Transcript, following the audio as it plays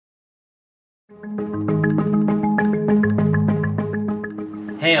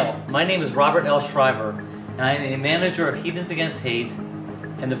Hail, my name is Robert L. Schreiber, and I am a manager of Heathens Against Hate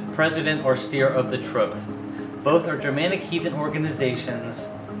and the president or steer of the Troth. Both are Germanic heathen organizations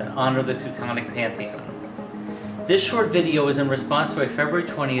that honor the Teutonic Pantheon. This short video is in response to a February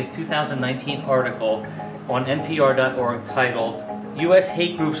 20th, 2019 article on NPR.org titled, U.S.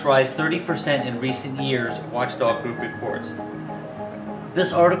 Hate Groups Rise 30% in Recent Years, Watchdog Group Reports.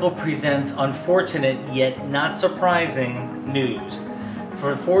 This article presents unfortunate yet not surprising news.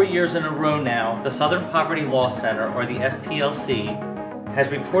 For 4 years in a row now, the Southern Poverty Law Center, or the SPLC, has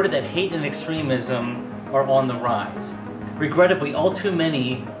reported that hate and extremism are on the rise. Regrettably, all too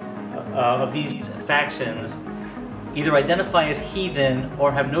many of these factions either identify as heathen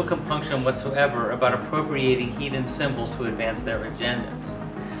or have no compunction whatsoever about appropriating heathen symbols to advance their agendas.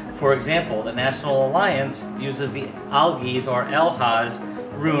 For example, the National Alliance uses the Algiz or Elhaz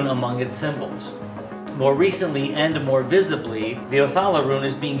rune among its symbols. More recently and more visibly, the Othala rune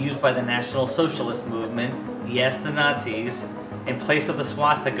is being used by the National Socialist Movement, yes, the Nazis, in place of the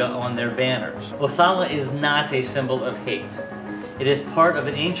swastika on their banners. Othala is not a symbol of hate. It is part of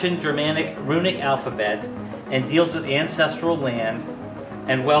an ancient Germanic runic alphabet and deals with ancestral land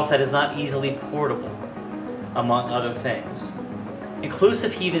and wealth that is not easily portable, among other things.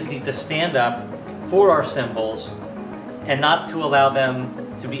 Inclusive heathens need to stand up for our symbols and not to allow them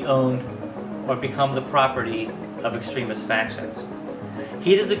to be owned or become the property of extremist factions.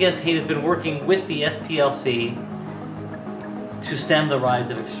 Heathens Against Hate has been working with the SPLC to stem the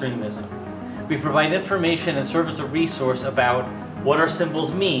rise of extremism. We provide information and serve as a resource about what our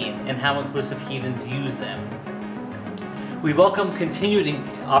symbols mean and how inclusive heathens use them. We welcome continued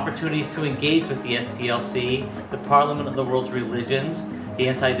opportunities to engage with the SPLC, the Parliament of the World's Religions, the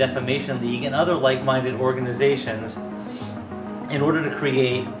Anti-Defamation League, and other like-minded organizations in order to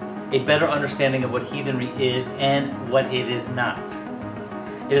create a better understanding of what heathenry is and what it is not.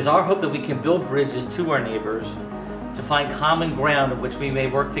 It is our hope that we can build bridges to our neighbors to find common ground on which we may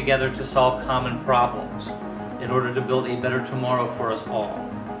work together to solve common problems in order to build a better tomorrow for us all.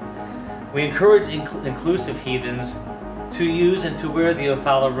 We encourage inclusive heathens to use and to wear the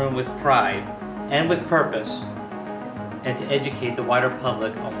Othala rune with pride and with purpose, and to educate the wider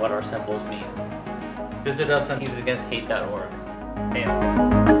public on what our symbols mean. Visit us on heathensagainst.org.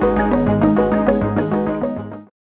 Hail.